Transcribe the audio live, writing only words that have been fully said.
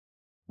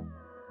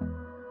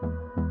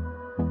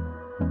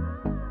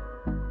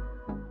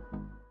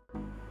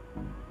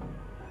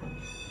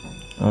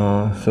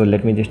So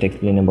let me just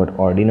explain about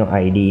Arduino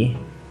IDE,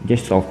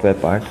 just software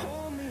part.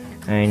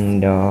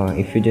 And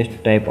if you just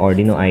type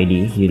Arduino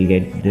IDE, you'll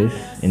get this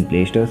in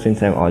Play Store.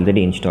 Since I've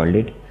already installed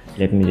it,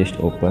 let me just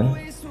open,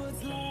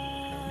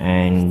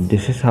 and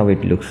this is how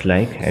it looks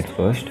like at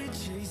first.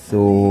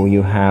 So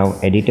you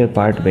have editor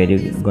part where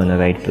you're gonna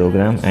write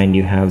program, and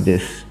you have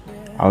this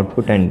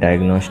output and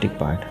diagnostic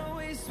part.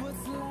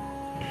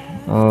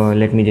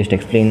 Let me just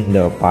explain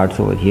the parts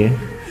over here.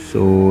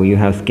 So you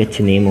have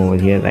sketch name over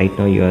here. Right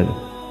now you are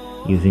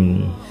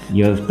using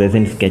your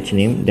present sketch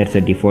name, that's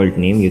a default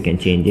name, you can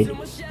change it.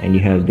 And you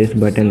have this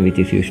button which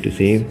is used to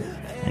save,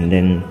 and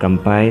then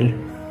compile,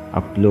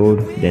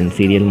 upload, then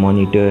serial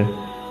monitor,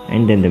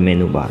 and then the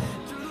menu bar.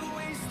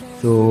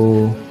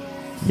 So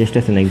just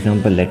as an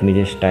example, let me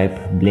just type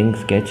blink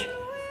sketch.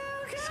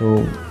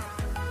 So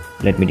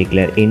let me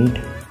declare int,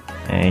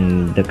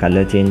 and the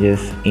color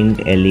changes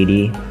int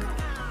LED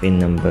pin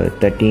number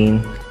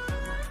 13,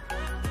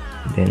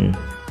 then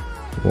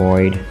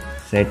void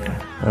set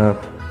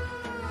up,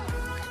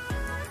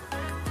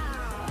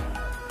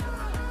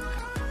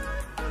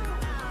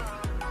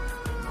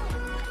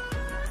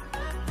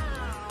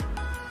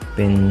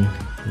 pin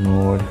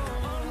mode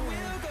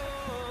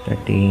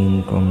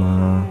 13,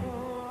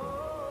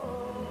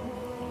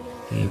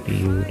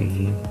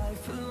 PPUD.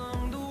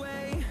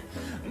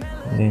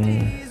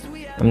 Then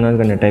I'm not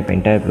gonna type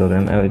entire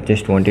program. I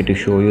just wanted to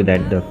show you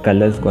that the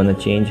colors gonna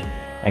change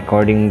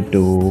according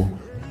to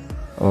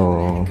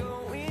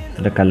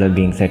the color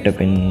being set up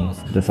in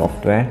the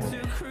software.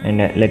 And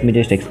let me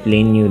just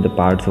explain you the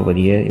parts over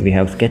here. We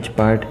have sketch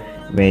part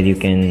where you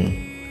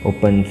can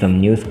open some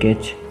new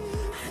sketch.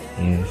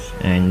 Yes,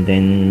 and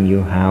then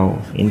you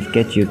have in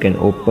sketch you can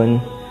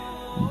open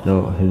the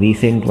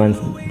recent ones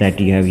that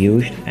you have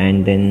used,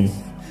 and then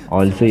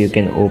also you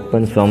can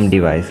open from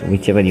device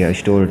whichever you have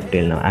stored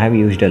till now. I have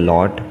used a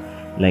lot,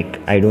 like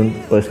I don't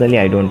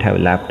have a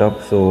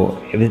laptop, so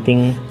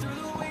everything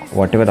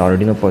whatever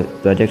Arduino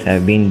projects I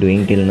have been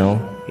doing till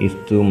now is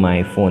through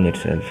my phone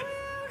itself.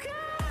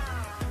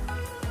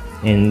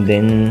 And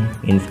then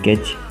in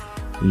sketch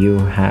you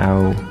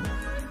have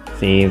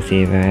save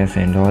as,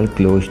 and all,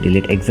 close,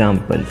 delete,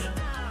 examples.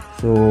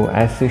 So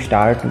as you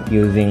start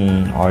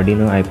using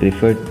Arduino, I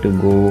prefer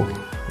to go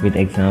with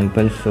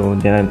examples. So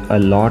there are a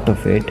lot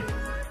of it.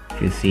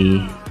 If you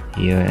see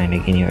here, and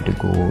again you have to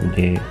go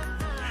there,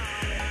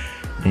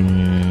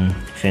 then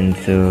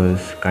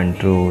sensors,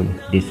 control,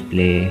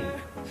 display,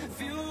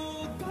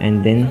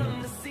 and then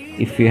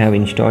if you have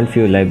installed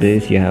few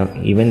libraries, you have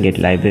even get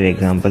library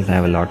examples. I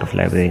have a lot of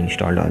library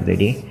installed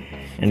already,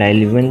 and I'll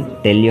even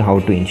tell you how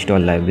to install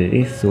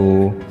libraries.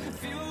 So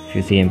if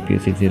you see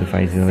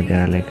MPU6050,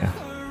 there are like a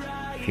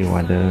few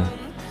other,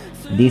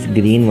 these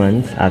green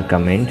ones are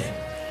comments,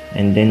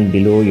 and then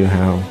below you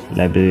have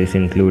libraries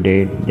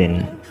included,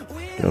 then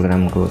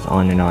program goes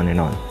on and on and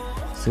on.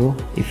 So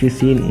if you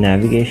see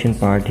navigation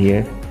part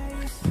here,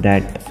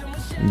 that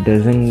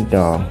doesn't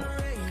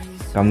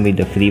come with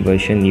the free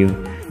version. You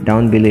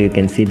down below you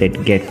can see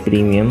that get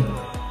premium,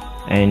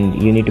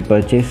 and you need to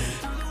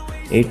purchase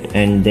it,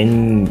 and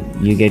then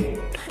you get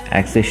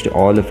access to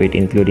all of it,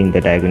 including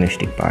the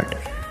diagnostic part.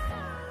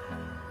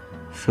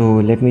 So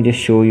let me just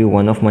show you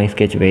one of my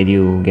sketch where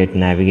you get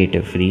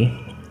navigator free.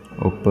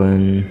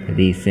 Open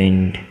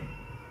recent,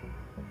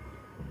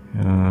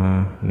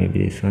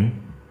 maybe this one.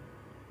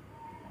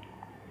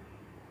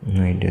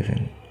 No, it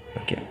doesn't.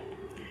 Okay,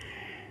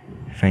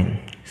 fine.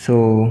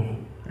 So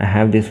I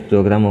have this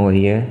program over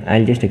here.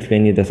 I'll just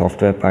explain you the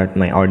software part.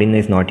 My Arduino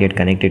is not yet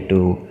connected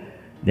to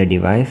the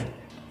device.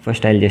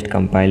 First I'll just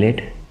compile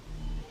it,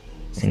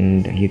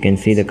 and you can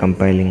see the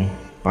compiling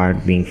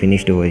part being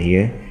finished over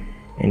here.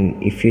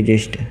 And if you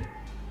just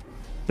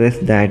press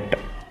that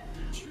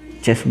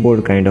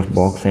chessboard kind of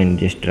box and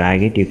just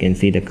drag it, you can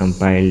see the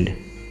compiled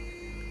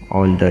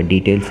all the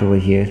details over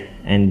here.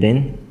 And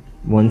then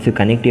once you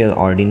connect your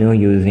Arduino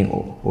using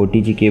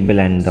OTG cable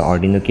and the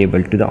Arduino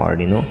cable to the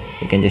Arduino,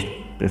 you can just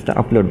press the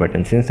upload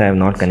button. Since I have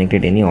not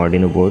connected any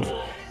Arduino boards,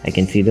 I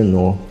can see the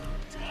no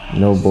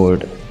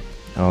board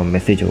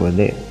message over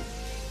there.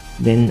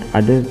 Then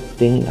other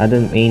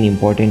main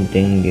important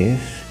thing is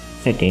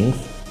settings,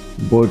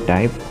 board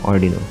type,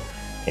 Arduino.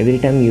 Every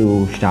time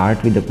you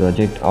start with the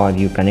project or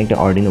you connect the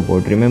Arduino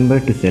board, remember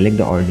to select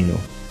the Arduino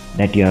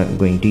that you are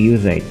going to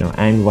use right now.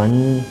 And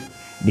one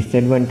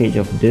disadvantage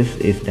of this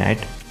is that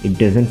it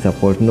doesn't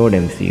support Node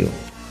MCU.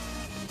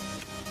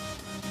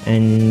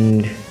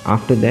 And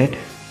after that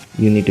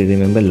you need to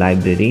remember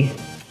library,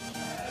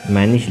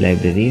 manage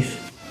libraries,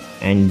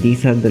 and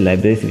these are the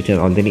libraries which are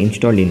already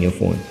installed in your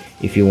phone.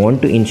 If you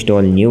want to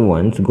install new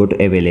ones, go to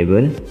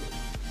available,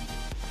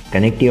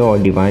 connect your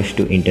device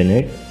to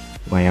internet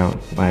via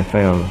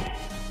Wi-Fi or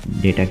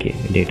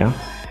data,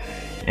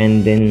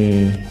 and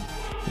then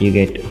you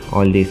get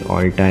all these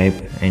all type,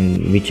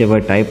 and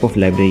whichever type of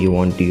library you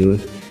want to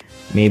use.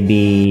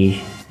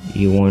 Maybe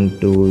you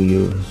want to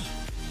use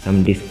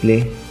some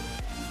display,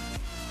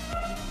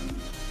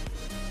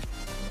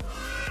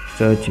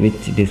 search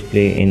which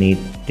display,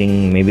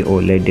 anything, maybe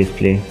OLED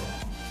display.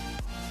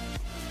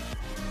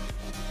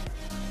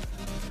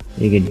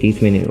 You get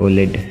these many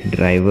OLED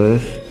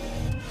drivers,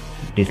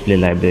 display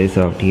libraries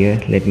out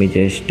here. Let me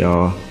just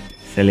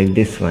select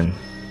this one,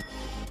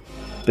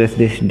 press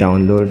this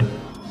download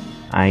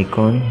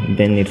icon,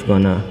 then it's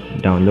gonna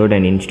download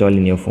and install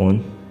in your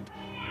phone,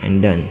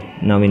 and done.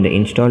 Now in the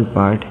install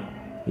part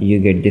you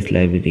get this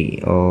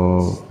library,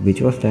 or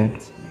which was that?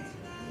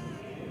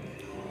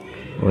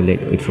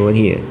 OLED, it's over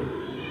here.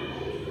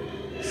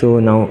 So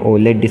now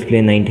OLED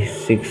display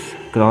 96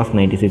 cross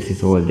 96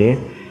 is over there.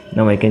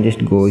 Now I can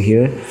just go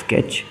here,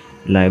 sketch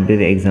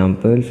library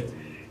examples,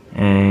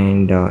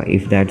 and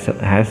if that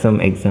has some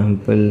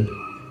example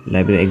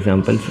library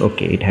examples,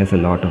 okay, it has a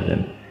lot of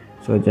them.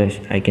 So just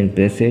I can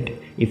press it.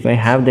 If I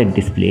have that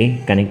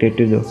display connected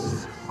to the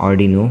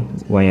Arduino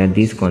via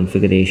these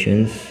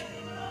configurations,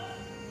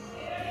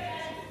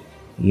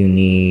 you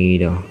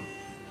need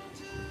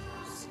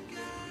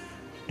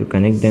to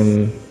connect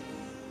them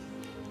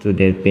to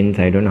their pins.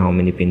 I don't know how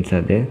many pins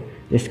are there.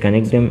 Just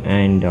connect them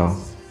and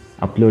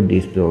upload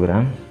this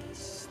program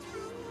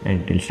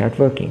and it will start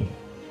working.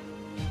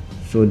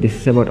 So this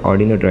is about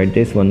ArduinoDroid.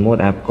 There's one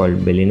more app called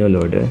Bluino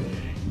loader.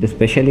 The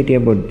specialty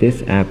about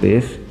this app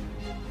is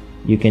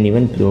you can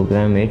even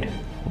program it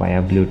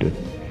via Bluetooth,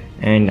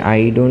 and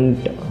I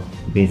don't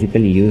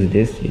basically use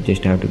this. You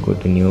just have to go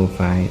to new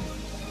file,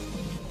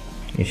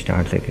 it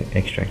starts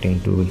extracting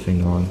tools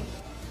and all,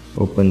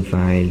 open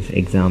files,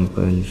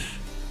 examples.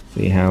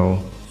 So you have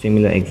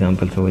similar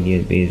examples over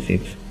here,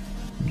 basics,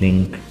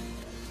 blink,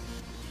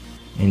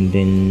 and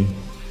then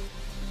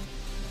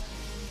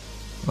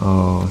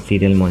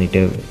serial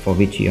monitor, for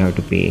which you have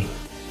to pay,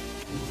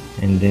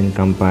 and then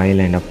compile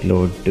and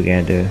upload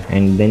together,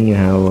 and then you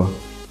have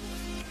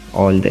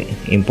all the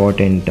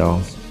important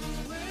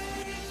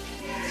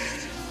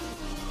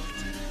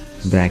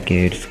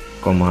brackets,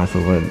 commas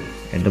over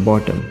at the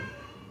bottom.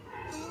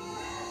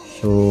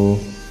 So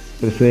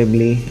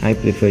preferably I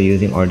prefer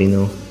using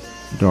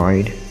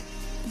ArduinoDroid,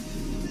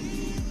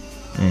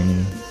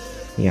 and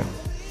yeah,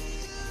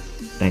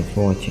 thanks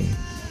for watching.